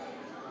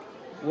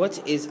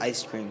What is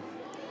ice cream?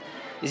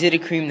 Is it a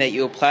cream that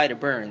you apply to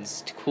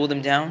burns to cool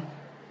them down?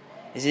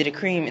 Is it a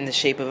cream in the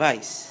shape of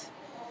ice?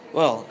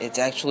 Well, it's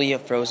actually a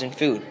frozen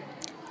food,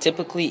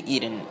 typically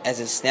eaten as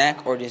a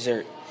snack or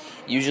dessert,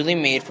 usually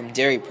made from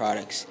dairy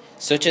products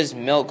such as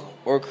milk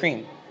or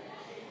cream,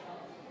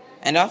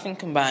 and often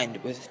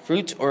combined with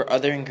fruit or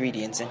other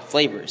ingredients and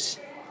flavors.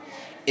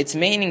 Its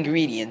main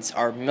ingredients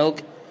are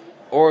milk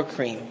or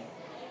cream,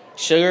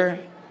 sugar,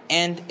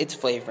 and its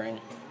flavoring.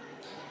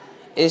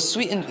 It is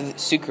sweetened with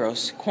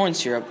sucrose, corn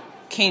syrup,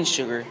 cane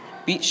sugar,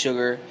 beet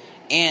sugar,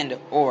 and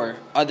or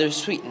other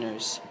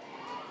sweeteners.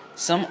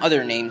 Some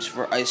other names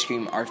for ice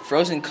cream are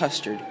frozen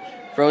custard,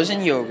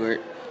 frozen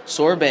yogurt,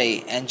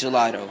 sorbet, and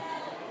gelato.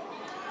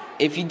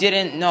 If you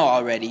didn't know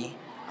already,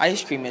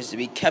 ice cream is to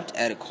be kept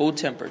at a cold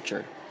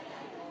temperature.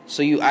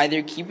 So you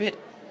either keep it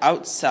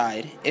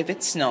outside if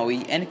it's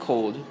snowy and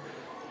cold,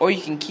 or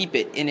you can keep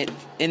it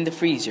in the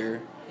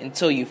freezer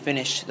until you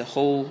finish the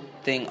whole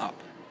thing up.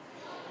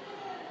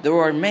 There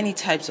are many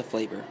types of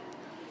flavor: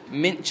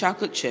 mint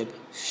chocolate chip,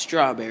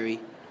 strawberry,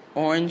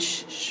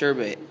 orange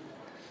sherbet,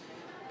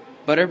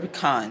 butter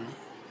pecan,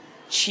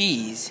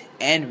 cheese,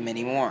 and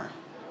many more.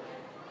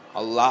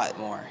 A lot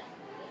more.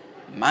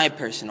 My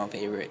personal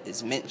favorite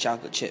is mint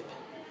chocolate chip.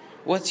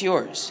 What's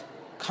yours?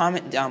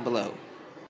 Comment down below.